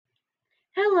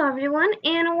Hello, everyone,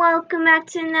 and welcome back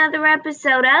to another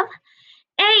episode of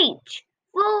H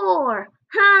for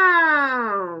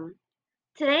Home.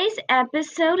 Today's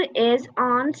episode is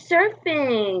on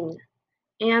surfing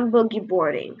and boogie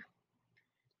boarding.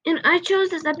 And I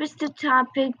chose this episode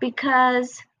topic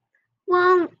because,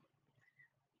 well,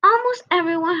 almost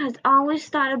everyone has always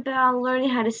thought about learning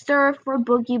how to surf or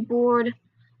boogie board.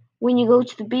 When you go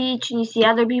to the beach and you see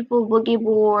other people boogie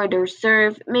board or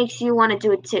surf, it makes you want to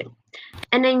do it too.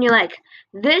 And then you're like,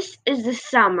 this is the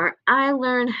summer. I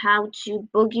learned how to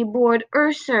boogie board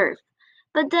or surf.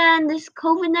 But then this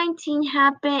COVID-19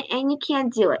 happened and you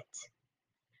can't do it.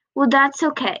 Well, that's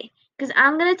okay, because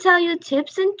I'm going to tell you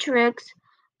tips and tricks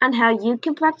on how you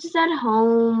can practice at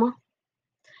home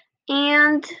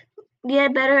and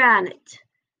get better at it.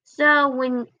 So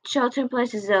when shelter in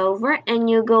place is over and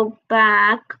you go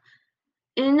back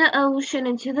in the ocean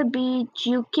and to the beach,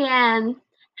 you can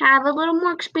have a little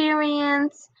more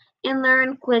experience and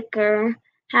learn quicker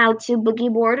how to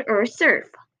boogie board or surf.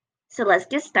 So let's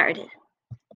get started.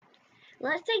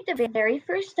 Let's take the very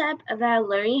first step about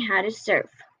learning how to surf,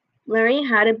 learning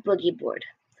how to boogie board.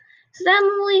 So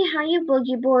normally how you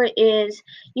boogie board is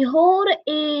you hold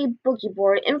a boogie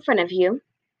board in front of you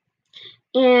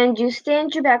and you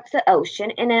stand your back to the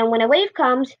ocean, and then when a wave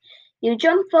comes, you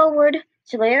jump forward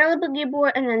to lay on the boogie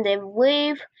board, and then the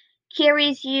wave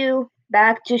carries you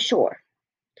back to shore,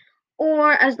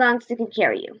 or as long as it can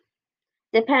carry you,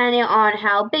 depending on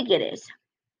how big it is.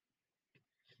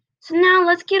 So now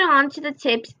let's get on to the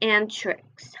tips and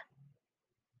tricks.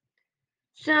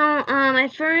 So my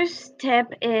first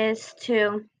tip is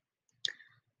to,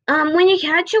 when you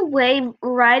catch a wave,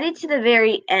 ride it to the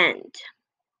very end.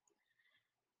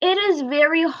 It is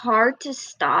very hard to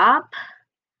stop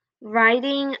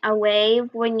riding a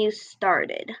wave when you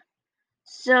started.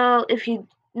 So if you're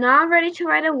not ready to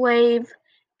ride a wave,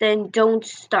 then don't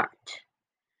start.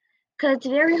 Because it's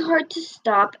very hard to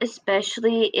stop,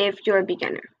 especially if you're a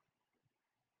beginner.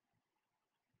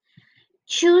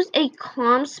 Choose a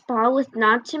calm spot with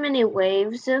not too many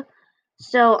waves,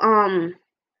 so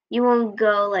you won't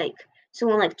go like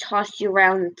someone like toss you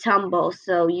around and tumble,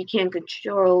 so you can't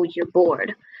control your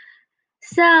board.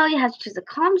 So you have to choose a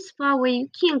calm spot where you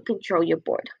can control your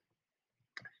board.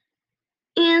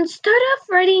 And start off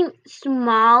riding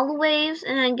small waves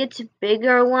and then get to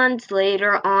bigger ones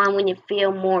later on when you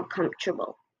feel more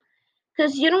comfortable.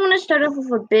 Because you don't want to start off with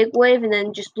a big wave and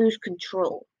then just lose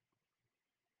control.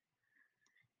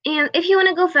 And if you want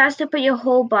to go faster, put your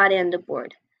whole body on the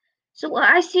board. So what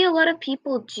I see a lot of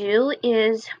people do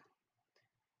is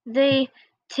they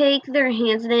take their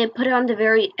hands and they put it on the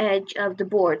very edge of the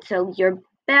board. So your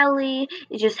belly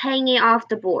is just hanging off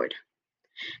the board.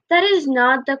 That is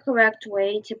not the correct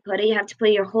way to put it. You have to put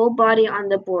your whole body on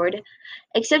the board,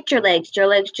 except your legs. Your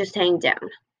legs just hang down.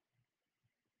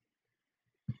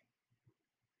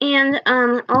 And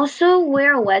also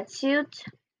wear a wetsuit.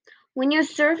 When you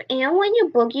surf and when you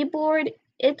boogie board,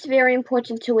 it's very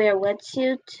important to wear a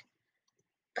wetsuit.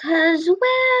 Because,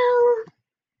 well,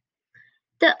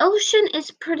 the ocean is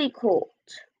pretty cold.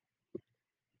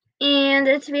 And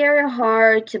it's very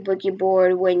hard to boogie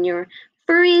board when you're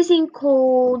freezing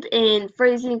cold in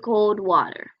freezing cold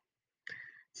water.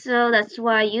 So that's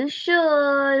why you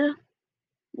should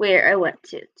wear a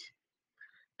wetsuit.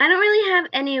 I don't really have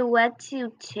any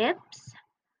wetsuit tips,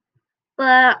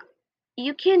 but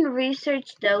you can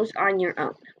research those on your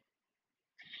own.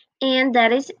 And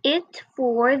that is it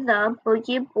for the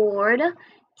boogie board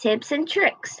tips and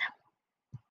tricks.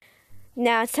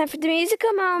 Now it's time for the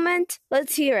musical moment.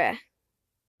 Let's hear it.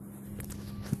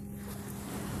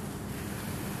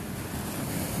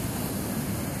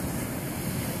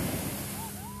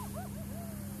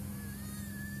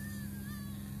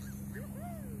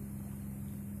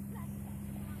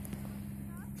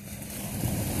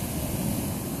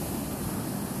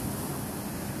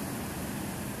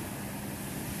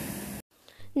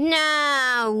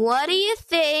 Now, what do you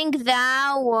think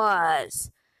that was?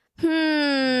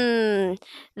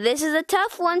 This is a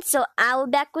tough one, so I will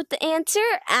be back with the answer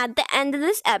at the end of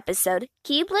this episode.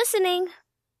 Keep listening.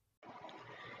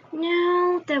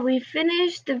 Now that we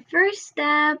finished the first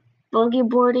step, boogie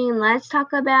boarding, let's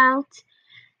talk about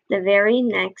the very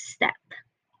next step,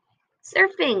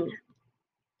 surfing.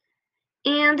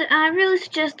 And I really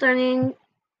suggest learning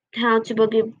how to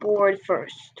boogie board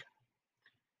first.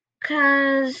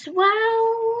 Because,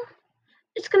 well,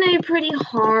 it's going to be pretty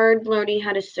hard learning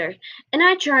how to surf. And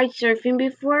I tried surfing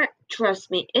before.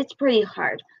 Trust me, it's pretty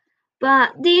hard.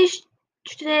 But these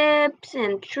tips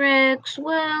and tricks,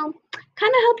 well,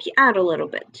 kind of help you out a little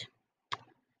bit.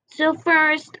 So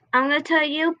first, I'm going to tell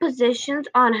you positions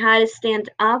on how to stand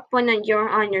up when you're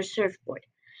on your surfboard.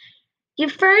 You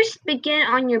first begin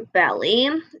on your belly,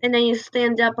 and then you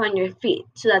stand up on your feet.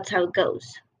 So that's how it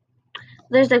goes.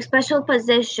 There's like special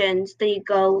positions that you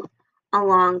go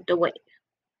along the way.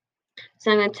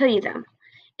 So I'm going to tell you them.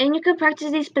 And you can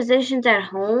practice these positions at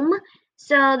home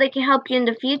so they can help you in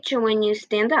the future when you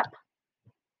stand up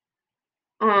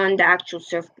on the actual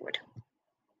surfboard.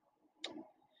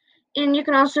 And you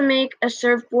can also make a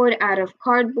surfboard out of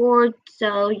cardboard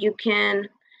so you can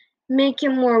make it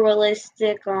more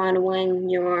realistic on when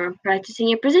you're practicing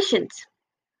your positions.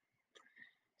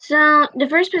 So the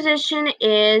first position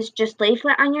is just lay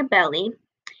flat on your belly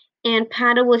and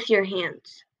paddle with your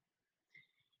hands.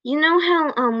 You know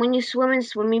how when you swim in a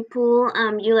swimming pool,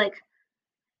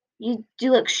 you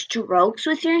do like strokes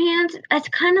with your hands? It's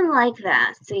kind of like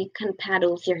that. So you can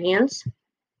paddle with your hands.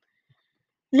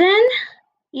 Then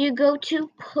you go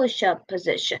to push-up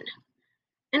position.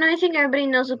 And I think everybody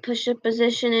knows what push-up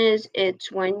position is.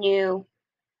 It's when you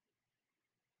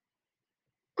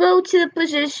go to the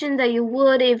position that you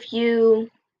would if you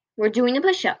were doing a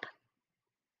push-up.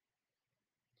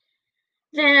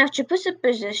 Then after push-up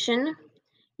position,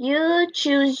 you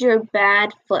choose your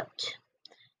bad foot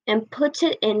and put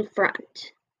it in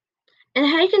front. And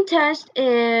how you can test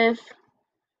if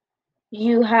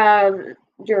you have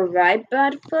your right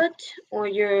bad foot or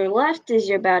your left is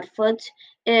your bad foot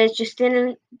is just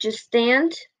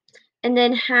stand and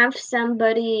then have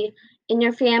somebody in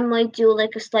your family do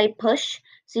like a slight push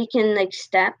so you can like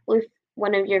step with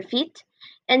one of your feet,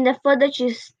 and the foot that you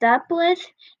step with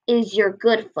is your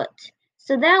good foot,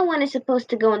 so that one is supposed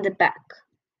to go in the back.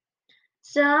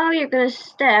 So you're going to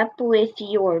step with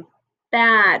your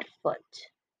bad foot,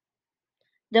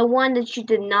 the one that you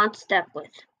did not step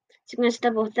with. So you're going to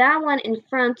step with that one in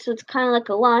front, so it's kind of like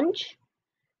a lunge,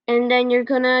 and then you're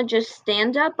going to just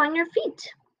stand up on your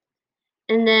feet.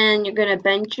 And then you're going to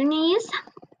bend your knees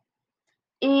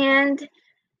and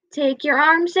take your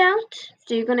arms out.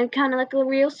 So you're going to kind of like a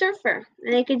real surfer.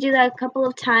 And you can do that a couple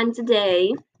of times a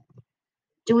day.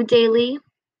 Do it daily.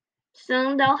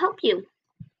 So that'll help you.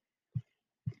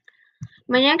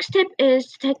 My next tip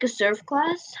is to take a surf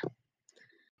class.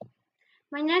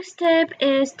 I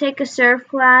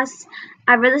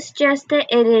really suggest it.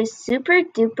 It is super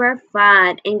duper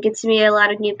fun and gets me a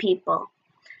lot of new people.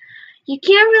 You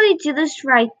can't really do this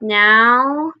right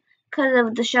now because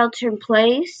of the shelter in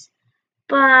place,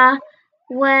 but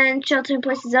when shelter in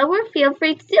place is over, feel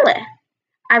free to do it.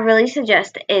 I really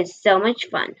suggest it. It's so much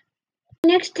fun.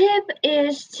 Next tip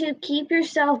is to keep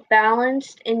yourself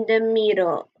balanced in the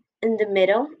middle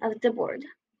of the board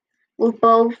with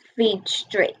both feet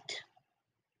straight.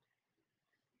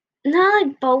 Not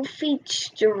like both feet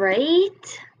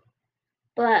straight,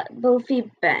 but both feet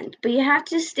bent. But you have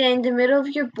to stay in the middle of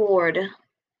your board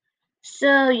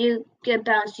so you get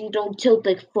balanced. You don't tilt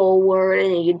like forward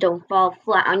and you don't fall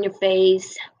flat on your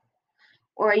face.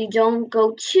 Or you don't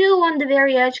go too on the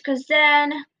very edge, because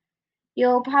then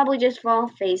you'll probably just fall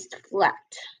face flat,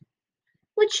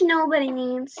 which nobody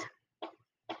needs.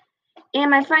 And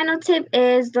my final tip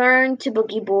is learn to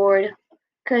boogie board,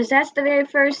 because that's the very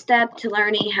first step to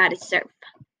learning how to surf.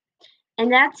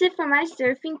 And that's it for my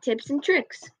surfing tips and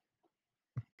tricks.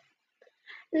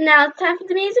 Now it's time for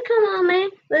the musical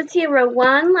moment. Let's hear it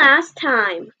one last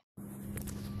time.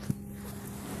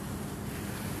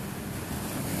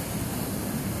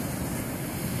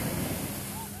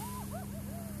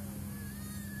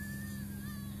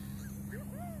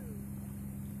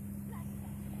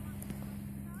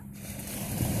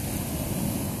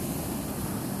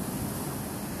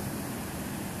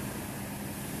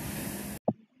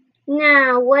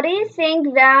 Now, what do you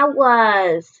think that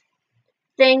was?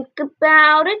 Think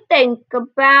about it, think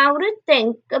about it,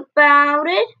 think about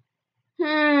it.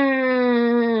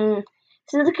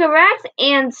 So the correct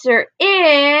answer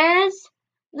is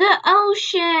the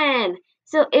ocean.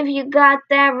 So if you got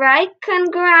that right,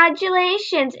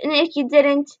 congratulations. And if you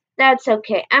didn't, that's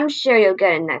okay. I'm sure you'll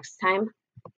get it next time.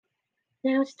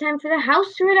 Now it's time for the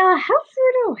house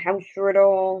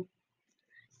riddle.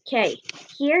 Okay,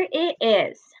 here it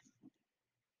is.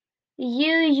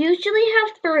 You usually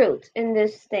have fruit in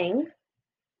this thing.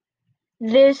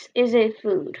 This is a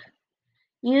food.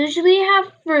 Usually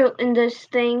have fruit in this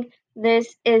thing.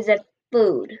 This is a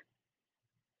food.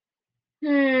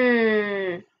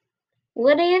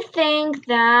 What do you think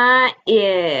that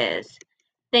is?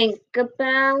 Think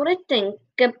about it, think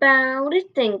about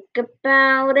it, think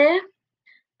about it.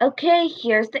 Okay,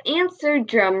 here's the answer.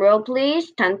 Drum roll,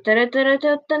 please. Dun dun dun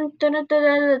dun dun dun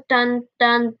dun dun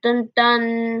dun dun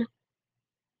dun.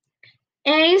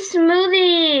 A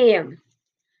smoothie.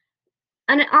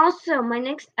 And also, my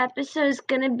next episode is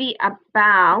going to be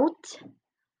about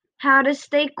how to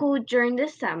stay cool during the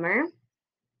summer.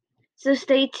 So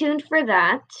stay tuned for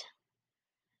that.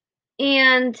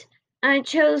 And I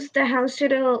chose the House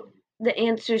Turtle the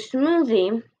Answer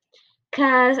smoothie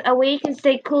because a way you can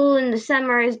stay cool in the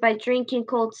summer is by drinking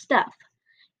cold stuff.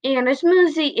 And a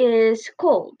smoothie is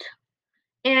cold.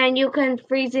 And you can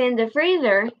freeze it in the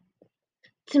freezer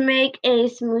to make a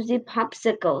smoothie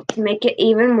popsicle to make it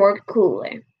even more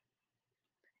cooler.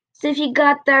 So if you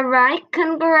got that right,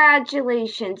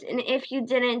 congratulations. And if you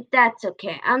didn't, that's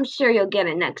okay. I'm sure you'll get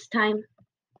it next time.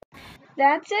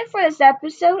 That's it for this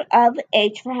episode of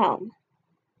H for Home.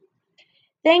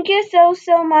 Thank you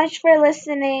so much for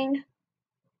listening.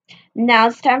 Now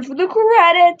it's time for the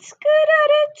credits.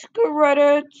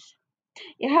 Credits.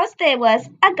 Your host today was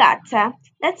Agata.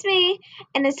 That's me.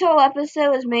 And this whole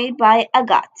episode was made by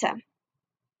Agata.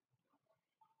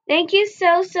 Thank you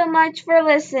so much for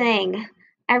listening.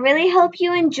 I really hope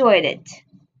you enjoyed it.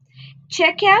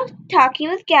 Check out Talking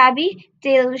with Gabby,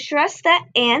 Daily Shresta,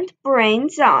 and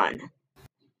Brains On.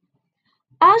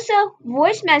 Also,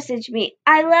 voice message me.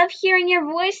 I love hearing your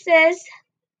voices.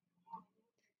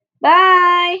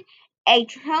 Bye.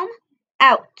 H Home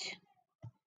out.